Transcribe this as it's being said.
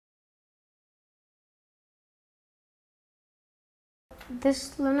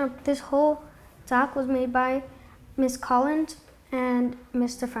this whole doc was made by Miss Collins and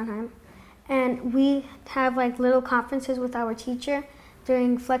Mr. Frenheim. And we have like little conferences with our teacher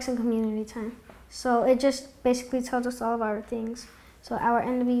during flex and community time. So it just basically tells us all of our things. So our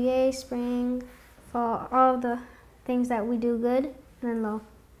NWA, spring, fall, all of the things that we do good, and then low.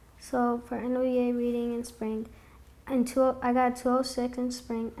 So for NWA reading in spring, I got 206 in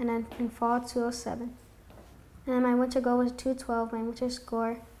spring, and then in fall 207. And then my winter goal was 212, my winter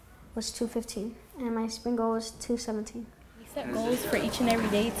score was 215, and my spring goal was 217. We set goals for each and every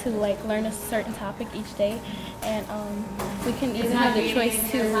day to like learn a certain topic each day, and we can either have the choice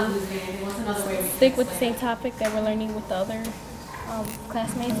to stick with the same topic that we're learning with the other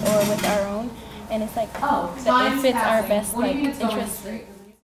classmates or with our own, and it's like it fits our best like interests.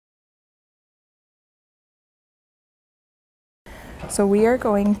 So we are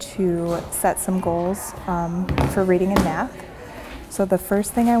going to set some goals for reading and math. So the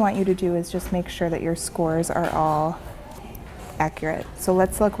first thing I want you to do is just make sure that your scores are all accurate. So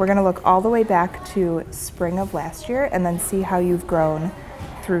let's look, we're going to look all the way back to spring of last year and then see how you've grown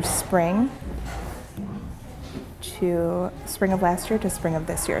through spring of last year to spring of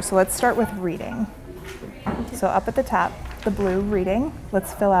this year. So let's start with reading. So up at the top, the blue, reading.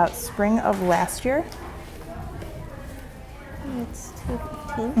 Let's fill out spring of last year. It's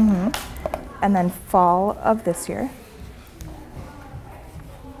 215. And then fall of this year.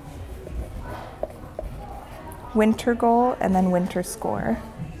 Winter goal and then winter score.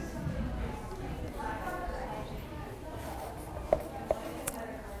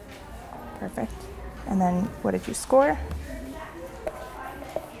 Perfect. And then what did you score?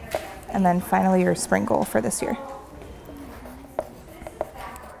 And then finally your spring goal for this year.